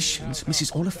investigations,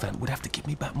 Mrs. Oliphant would have to give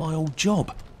me back my old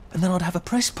job. And then I'd have a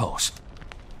press pass.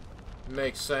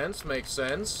 Makes sense, makes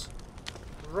sense.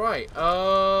 Right,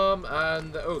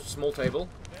 and... oh, small table.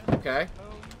 Okay.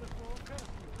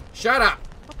 Shut up!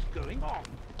 What's going on?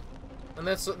 And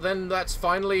then that's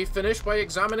finally finished by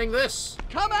examining this.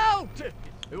 Come out!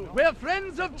 We're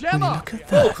friends of Will you Gemma! look at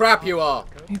that? Oh, crap you are!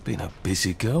 You've been a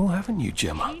busy girl, haven't you,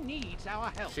 Gemma? She needs our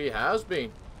help. She has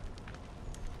been.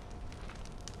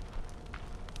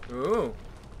 Ooh.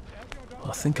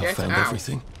 I think I Get found out.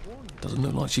 everything. Doesn't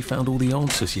look like she found all the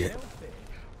answers yet.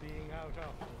 Being out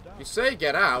after dark. You say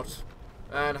get out,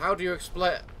 and how do you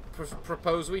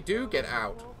propose we do get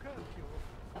out?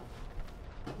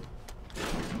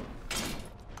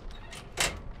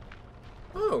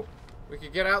 Oh, we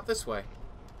could get out this way.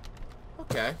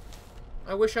 Okay.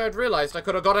 I wish I had realized I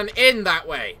could have gotten in that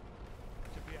way.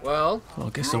 Well, I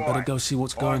guess I'd better go see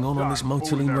what's going on this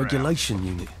motoring regulation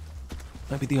unit.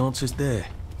 Maybe the answer's there.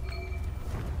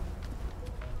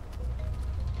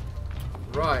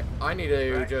 right, I need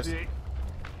to just...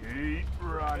 Keep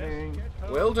running.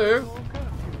 Will do.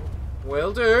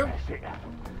 Will do.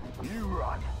 You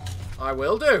run. I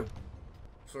will do.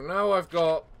 So now I've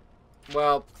got,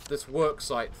 well, this work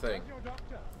site thing.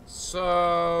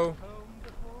 So...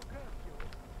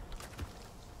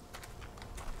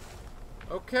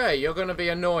 okay, you're going to be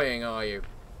annoying, are you?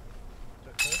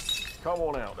 Come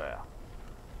on out there.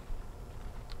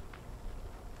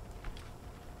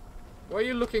 Why are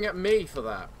you looking at me for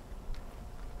that?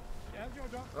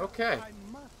 Okay.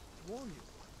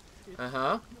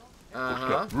 Uh-huh.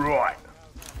 Uh-huh. Right.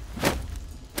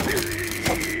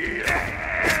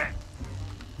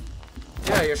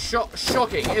 Yeah, you're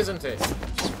shocking, isn't it?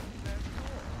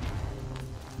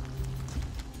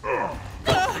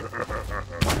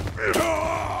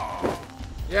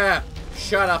 Yeah,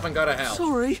 shut up and go to hell.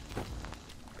 Sorry.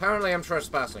 Apparently I'm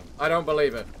trespassing. I don't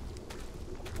believe it.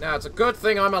 Now, it's a good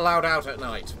thing I'm allowed out at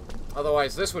night.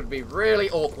 Otherwise, this would be really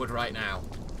awkward right now.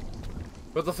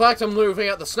 But the fact I'm moving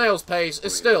at the snail's pace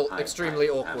is still extremely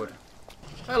awkward.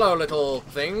 Hello, little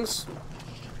things.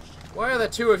 Why are there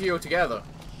two of you together?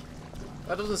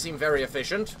 That doesn't seem very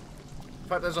efficient. In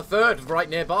fact, there's a third right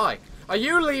nearby. Are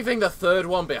you leaving the third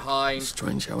one behind?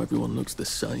 Strange how everyone looks the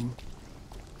same.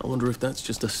 I wonder if that's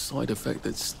just a side effect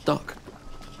that's stuck.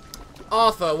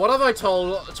 Arthur, what have I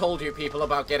told you people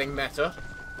about getting meta?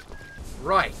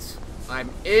 Right.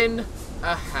 I'm in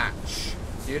a hatch.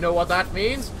 Do you know what that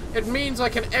means? It means I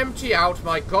can empty out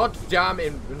my goddamn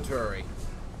inventory.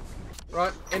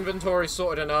 Right, inventory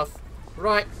sorted enough.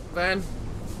 Right, then.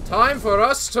 Time for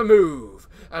us to move.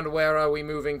 And where are we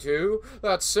moving to?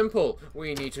 That's simple.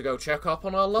 We need to go check up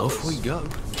on our lovers. Off we go.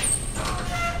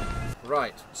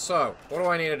 Right, so, what do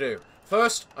I need to do?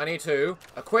 First, I need to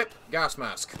equip gas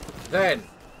mask. Then,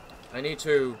 I need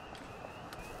to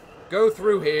go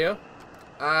through here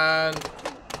and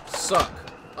suck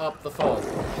up the fog.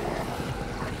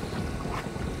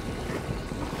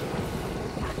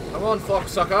 Come on, fog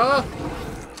sucker.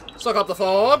 Suck up the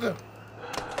fog.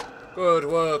 Good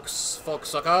works, fog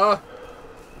sucker.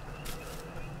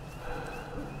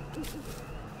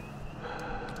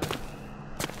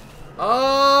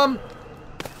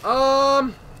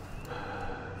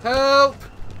 Help!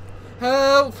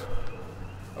 Help!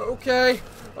 Okay,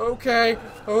 okay,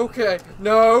 okay.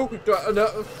 No,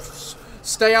 no.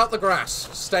 Stay out the grass.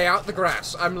 Stay out the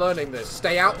grass. I'm learning this.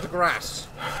 Stay out the grass.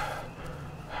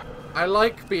 I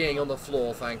like being on the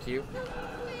floor, thank you.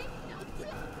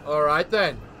 Alright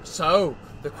then. So,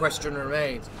 the question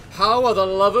remains. How are the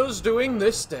lovers doing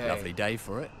this day? Lovely day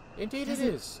for it. Indeed it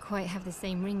is. Quite have the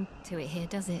same ring to it here,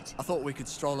 does it? I thought we could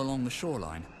stroll along the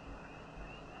shoreline.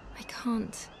 I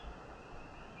can't.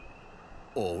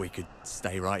 Or we could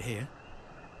stay right here.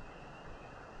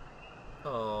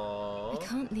 Aww. I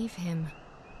can't leave him.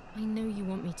 I know you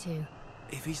want me to.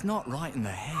 If he's not right in the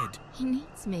head, He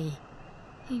needs me.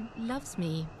 He loves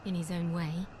me in his own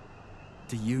way.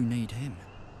 do you need him?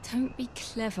 Don't be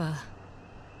clever.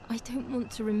 I don't want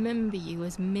to remember you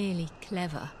as merely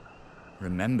clever.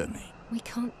 Remember me? We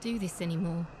can't do this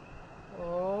anymore.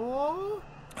 Oh.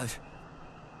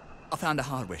 I found a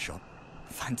hardware shop.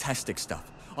 Fantastic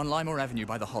stuff. On Limor Avenue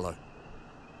by the Hollow.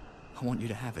 I want you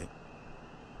to have it.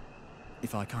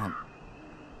 If I can't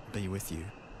be with you.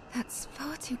 That's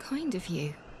far too kind of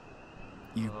you.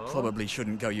 You probably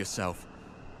shouldn't go yourself.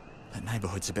 That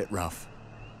neighborhood's a bit rough.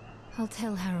 I'll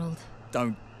tell Harold.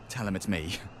 Don't tell him it's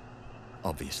me.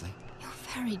 Obviously. You're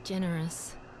very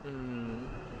generous.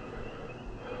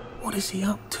 What is he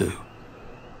up to?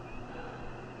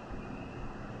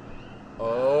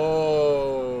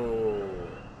 Oh.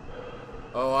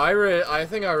 Oh, I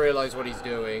think I realize what he's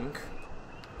doing.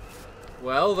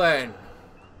 Well then.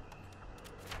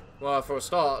 Well, for a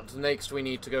start, next we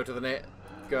need to go to the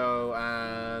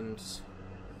and...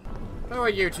 How are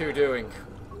you two doing?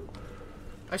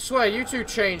 I swear, you two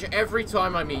change every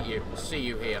time I meet you, see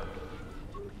you here.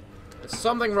 There's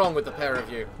something wrong with the pair of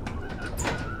you.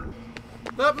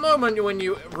 That moment when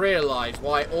you realise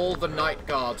why all the night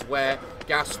guards wear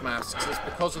gas masks is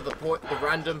because of the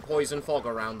random poison fog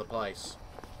around the place.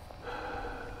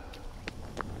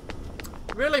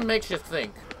 It really makes you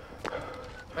think.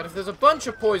 That if there's a bunch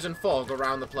of poison fog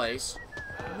around the place,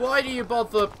 why do you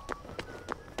bother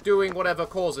doing whatever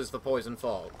causes the poison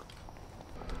fog?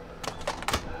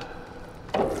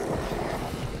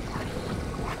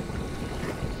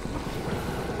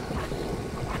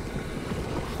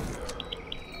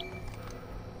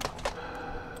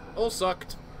 All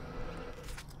sucked.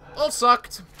 All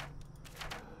sucked.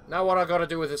 Now what I gotta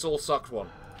do with this all sucked one?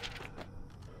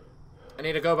 I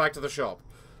need to go back to the shop.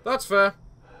 That's fair.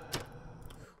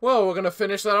 Well, we're gonna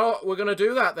finish that out. We're gonna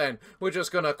do that then. We're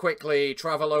just gonna quickly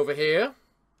travel over here.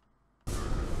 Good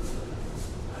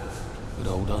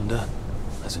old Under.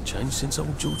 Hasn't changed since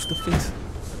old George V.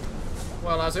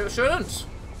 Well, as it shouldn't.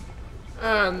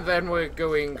 And then we're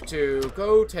going to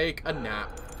go take a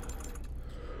nap.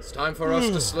 It's time for us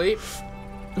to sleep.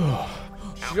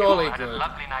 Jolly had good. a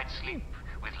lovely night's sleep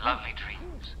with lovely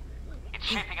dreams. It's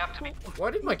shaping up to be... Why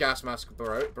did my gas mask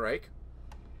break?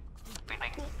 And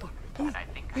I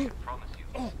think I can promise you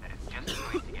that it's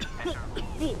just going to get better.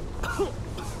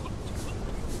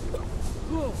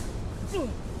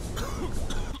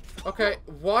 Okay,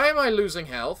 why am I losing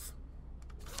health?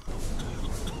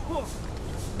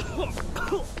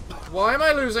 Why am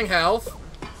I losing health?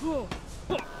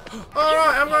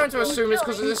 Alright, I'm going to assume it's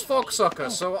because of this fog sucker,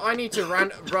 so I need to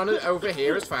run it over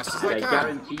here as fast as I can.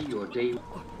 guarantee your day...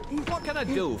 What can I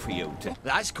do for you?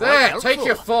 That's quite There, helpful. take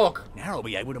your fog. Now I'll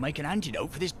be able to make an antidote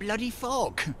for this bloody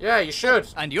fog. Yeah, you should.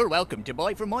 And you're welcome to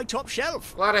buy from my top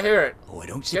shelf. Glad to hear it. Oh, I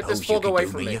don't Get suppose this you fog could away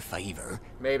do from me me. a favour.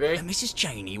 Maybe. Mrs.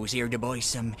 Cheney was here to buy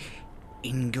some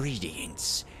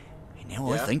ingredients. And now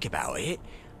I Yeah. think about it,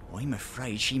 I'm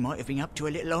afraid she might have been up to a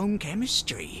little home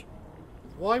chemistry.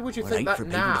 Why would you I think hate that for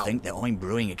people now? to think that I'm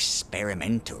brewing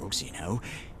experimentals, you know.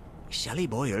 Sally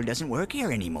Boyle doesn't work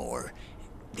here anymore.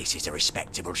 This is a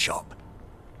respectable shop.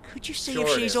 Could you see Sure if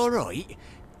it she's is. alright?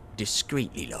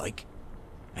 Discreetly, like.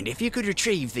 And if you could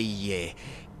retrieve the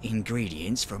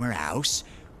ingredients from her house,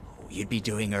 you'd be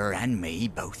doing her and me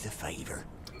both a favour.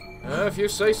 If you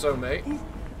say so, mate.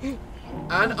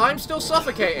 And I'm still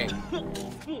suffocating.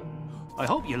 I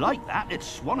hope you like that.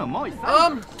 It's one of my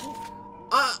favorites.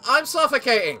 I'm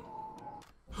suffocating.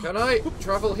 Can I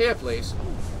travel here, please?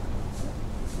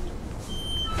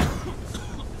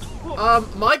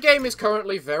 My game is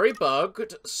currently very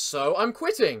bugged, so I'm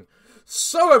quitting.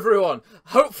 So everyone,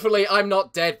 hopefully I'm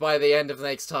not dead by the end of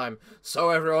next time. So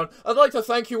everyone, I'd like to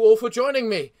thank you all for joining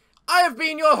me. I have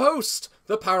been your host,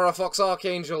 the Parafox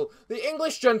Archangel, the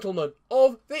English gentleman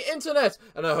of the internet,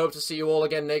 and I hope to see you all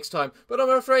again next time. But I'm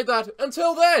afraid that,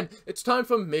 until then, it's time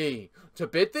for me to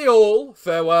bid thee all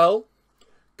farewell,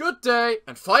 good day,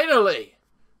 and finally,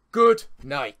 good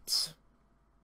night.